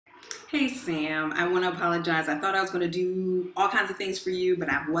Hey Sam, I want to apologize. I thought I was going to do all kinds of things for you, but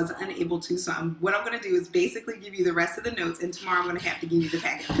I was unable to. So what I'm going to do is basically give you the rest of the notes, and tomorrow I'm going to have to give you the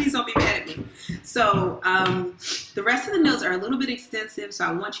packet. Please don't be mad at me. So the rest of the notes are a little bit extensive, so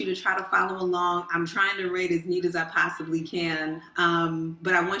I want you to try to follow along. I'm trying to rate as neat as I possibly can,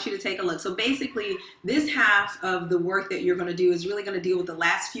 but I want you to take a look. So basically, this half of the work that you're going to do is really going to deal with the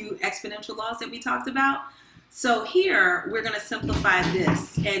last few exponential laws that we talked about. So here, we're going to simplify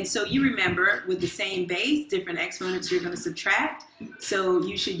this. And so you remember, with the same base, different exponents you're going to subtract. So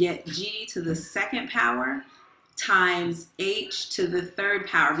you should get g to the second power times h to the third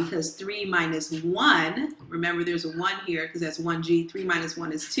power, because 3 minus 1, remember there's a 1 here because that's 1g, 3 minus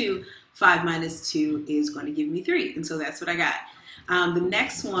 1 is 2, 5 minus 2 is going to give me 3. And so that's what I got. The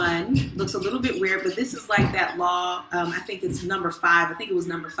next one looks a little bit weird, but this is like that law, I think it's number 5, I think it was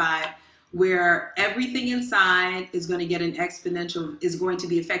number 5, where everything inside is going to get an exponential, is going to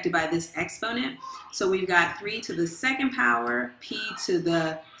be affected by this exponent. So we've got 3 to the second power, p to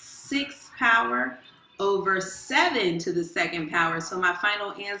the sixth power, over 7 to the second power. So my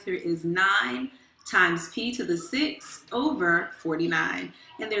final answer is 9 times p to the 6 over 49.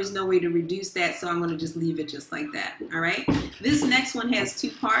 And there's no way to reduce that, so I'm going to just leave it just like that. All right. This next one has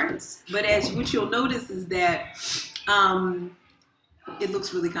 2 parts, but as what you'll notice is that it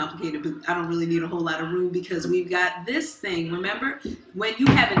looks really complicated, but I don't really need a whole lot of room because we've got this thing. Remember, when you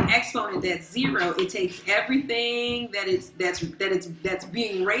have an exponent that's 0, it takes everything that's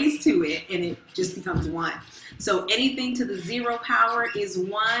being raised to it, and it just becomes 1. So anything to the 0 power is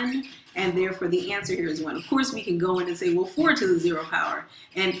 1, and therefore the answer here is 1. Of course, we can go in and say, well, 4 to the 0 power,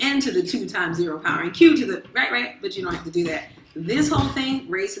 and n to the 2 times 0 power, and q to the, right, but you don't have to do that. This whole thing,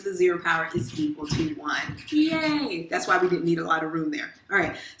 raised to the 0 power, is equal to 1. Yay! That's why we didn't need a lot of room there. All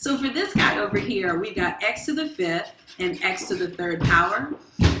right, so for this guy over here, we got x to the 5th and x to the 3rd power.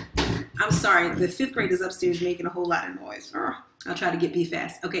 I'm sorry, the 5th graders upstairs making a whole lot of noise. I'll try to be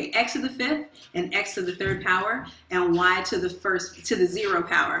fast. Okay, x to the 5th and x to the 3rd power, and y to the 0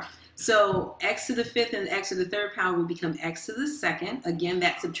 power. So x to the 5th and x to the 3rd power will become x to the 2nd. Again,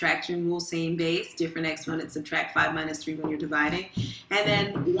 that subtraction rule, same base, different exponents, subtract 5 minus 3 when you're dividing. And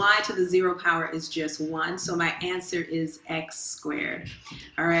then y to the 0 power is just 1. So my answer is x squared.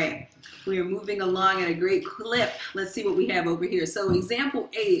 All right, we are moving along at a great clip. Let's see what we have over here. So example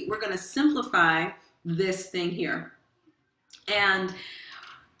 8, we're going to simplify this thing here. And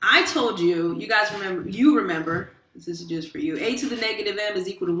I told you, you guys remember, this is just for you. A to the negative m is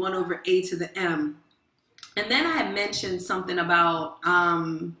equal to 1 over a to the m. And then I had mentioned something about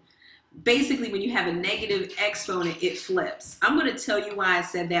basically when you have a negative exponent, it flips. I'm going to tell you why I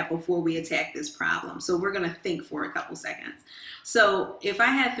said that before we attack this problem. So we're going to think for a couple seconds. So if I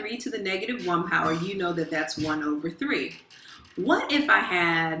had 3 to the negative 1 power, you know that that's 1 over 3. What if I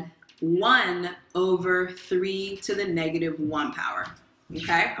had 1 over 3 to the negative 1 power?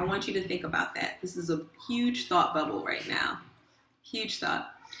 Okay, I want you to think about that. This is a huge thought bubble right now. Huge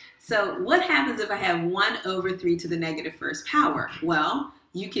thought. So what happens if I have 1 over 3 to the negative 1st power? Well,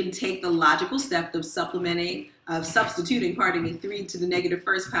 you can take the logical step of substituting, 3 to the negative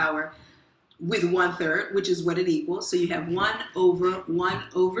 1st power with 1/3, which is what it equals. So you have 1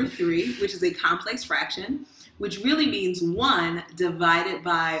 over 3, which is a complex fraction, which really means 1 divided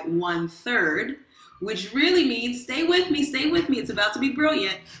by 1/3, which really means, stay with me, it's about to be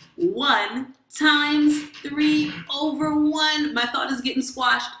brilliant, 1 times 3 over 1. My thought is getting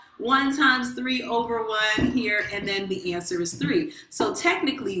squashed. 1 times 3 over 1 here, and then the answer is 3. So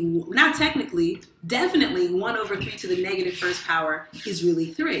technically, not technically, definitely 1 over 3 to the negative 1st power is really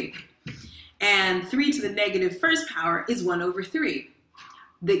 3. And 3 to the negative 1st power is 1 over 3.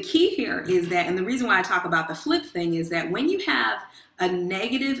 The key here is that, and the reason why I talk about the flip thing is that when you have a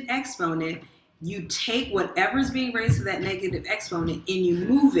negative exponent, you take whatever's being raised to that negative exponent and you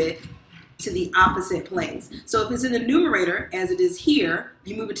move it to the opposite place. So if it's in the numerator, as it is here,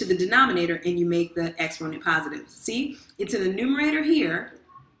 you move it to the denominator and you make the exponent positive. See, it's in the numerator here,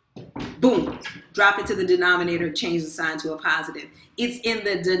 boom, drop it to the denominator, change the sign to a positive. It's in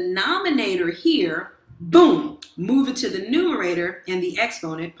the denominator here, boom, move it to the numerator, and the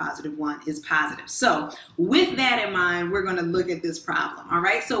exponent, positive 1, is positive. So with that in mind, we're going to look at this problem, all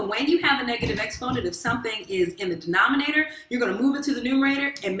right? So when you have a negative exponent, if something is in the denominator, you're going to move it to the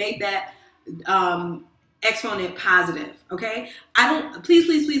numerator and make that exponent positive, okay?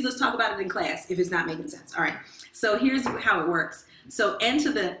 Please, let's talk about it in class if it's not making sense. All right, so here's how it works. So n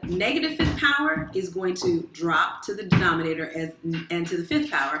to the negative 5th power is going to drop to the denominator as n to the 5th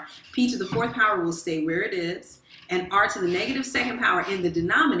power. P to the 4th power will stay where it is. And r to the negative 2nd power in the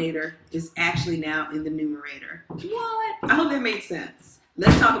denominator is actually now in the numerator. What? I hope that made sense.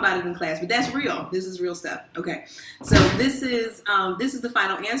 Let's talk about it in class, but that's real. This is real stuff. Okay, so this is the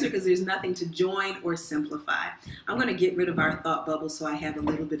final answer because there's nothing to join or simplify. I'm going to get rid of our thought bubble so I have a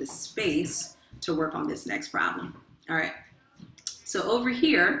little bit of space to work on this next problem. All right, so over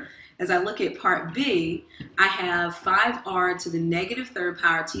here, as I look at part B, I have 5r to the negative third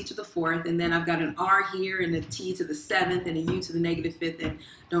power t to the fourth, and then I've got an r here and a t to the seventh and a u to the negative fifth, and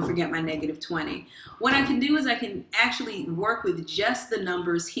don't forget my negative 20. What I can do is I can actually work with just the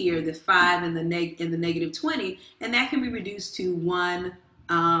numbers here, the 5 and the negative 20, and that can be reduced to 1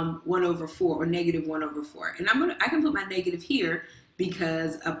 over 4 or negative 1 over 4. And I can put my negative here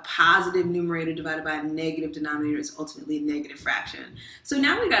because a positive numerator divided by a negative denominator is ultimately a negative fraction. So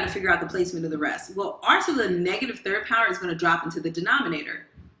now we got to figure out the placement of the rest. Well, r to the negative third power is going to drop into the denominator.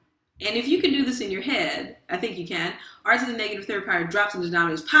 And if you can do this in your head, I think you can, r to the negative third power drops in the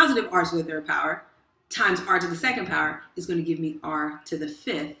denominator is positive r to the third power times r to the second power is going to give me r to the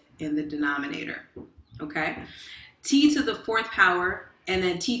fifth in the denominator. Okay? T to the fourth power and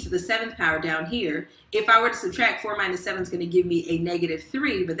then t to the seventh power down here. If I were to subtract 4 minus 7 is going to give me a negative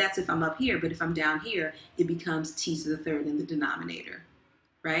 3, but that's if I'm up here. But if I'm down here, it becomes t to the third in the denominator,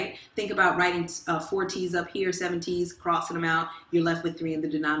 right? Think about writing 4 t's up here, 7 t's, crossing them out. You're left with 3 in the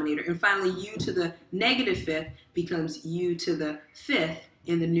denominator. And finally, u to the negative fifth becomes u to the fifth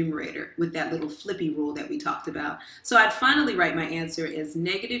in the numerator with that little flippy rule that we talked about. So I'd finally write my answer as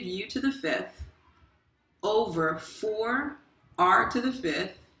negative u to the fifth over 4r to the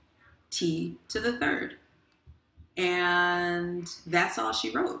fifth t to the third. And that's all she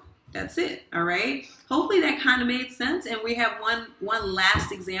wrote. That's it. All right. Hopefully that kind of made sense. And we have one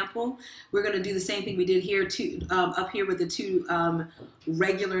last example. We're going to do the same thing we did here up here with the two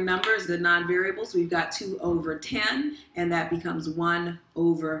regular numbers, the non-variables. We've got 2 over 10, and that becomes 1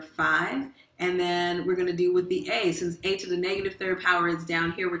 over 5. And then we're going to do with the a. Since a to the negative third power is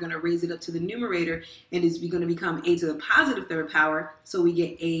down here, we're going to raise it up to the numerator, and it's going to become a to the positive third power. So we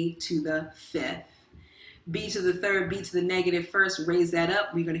get a to the fifth. B to the third, B to the negative first, raise that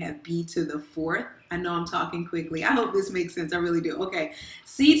up. We're going to have B to the fourth. I know I'm talking quickly. I hope this makes sense. I really do. Okay.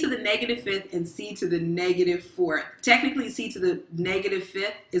 C to the negative fifth and C to the negative fourth. Technically, C to the negative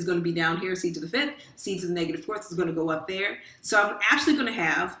fifth is going to be down here. C to the fifth. C to the negative fourth is going to go up there. So I'm actually going to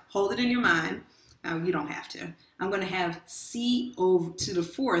have, hold it in your mind. You don't have to. I'm going to have C over to the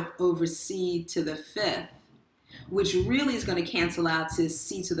fourth over C to the fifth, which really is going to cancel out to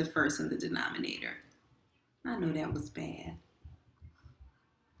C to the first in the denominator. I know that was bad.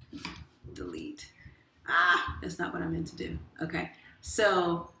 Delete. That's not what I meant to do. Okay,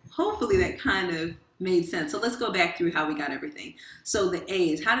 so hopefully that kind of made sense. So let's go back through how we got everything. So the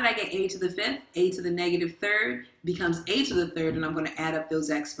a's, how did I get a to the fifth? A to the negative third becomes a to the third, and I'm going to add up those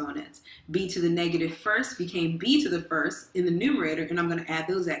exponents. B to the negative first became b to the first in the numerator, and I'm going to add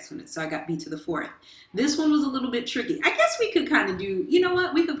those exponents. So I got b to the fourth. This one was a little bit tricky. I guess we could kind of do, you know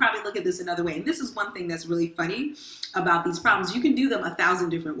what, we could probably look at this another way. And this is one thing that's really funny about these problems. You can do them 1,000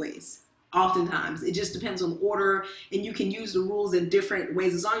 different ways. Oftentimes, it just depends on order, and you can use the rules in different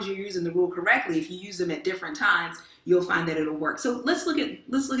ways. As long as you're using the rule correctly, if you use them at different times, you'll find that it'll work. So let's look at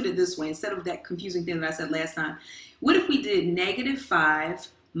it this way instead of that confusing thing that I said last time. What if we did -5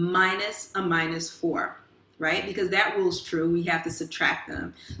 minus a -4, right? Because that rule's true. We have to subtract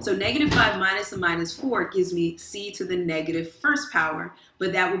them. So -5 minus a -4 gives me c to the negative first power,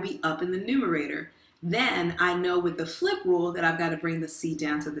 but that will be up in the numerator. Then I know with the flip rule that I've got to bring the c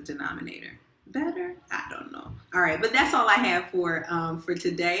down to the denominator. Better? I don't know. All right, but that's all I have for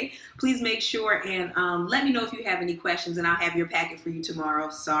today. Please make sure and let me know if you have any questions, and I'll have your packet for you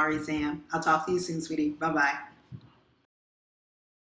tomorrow. Sorry, Sam. I'll talk to you soon, sweetie. Bye-bye.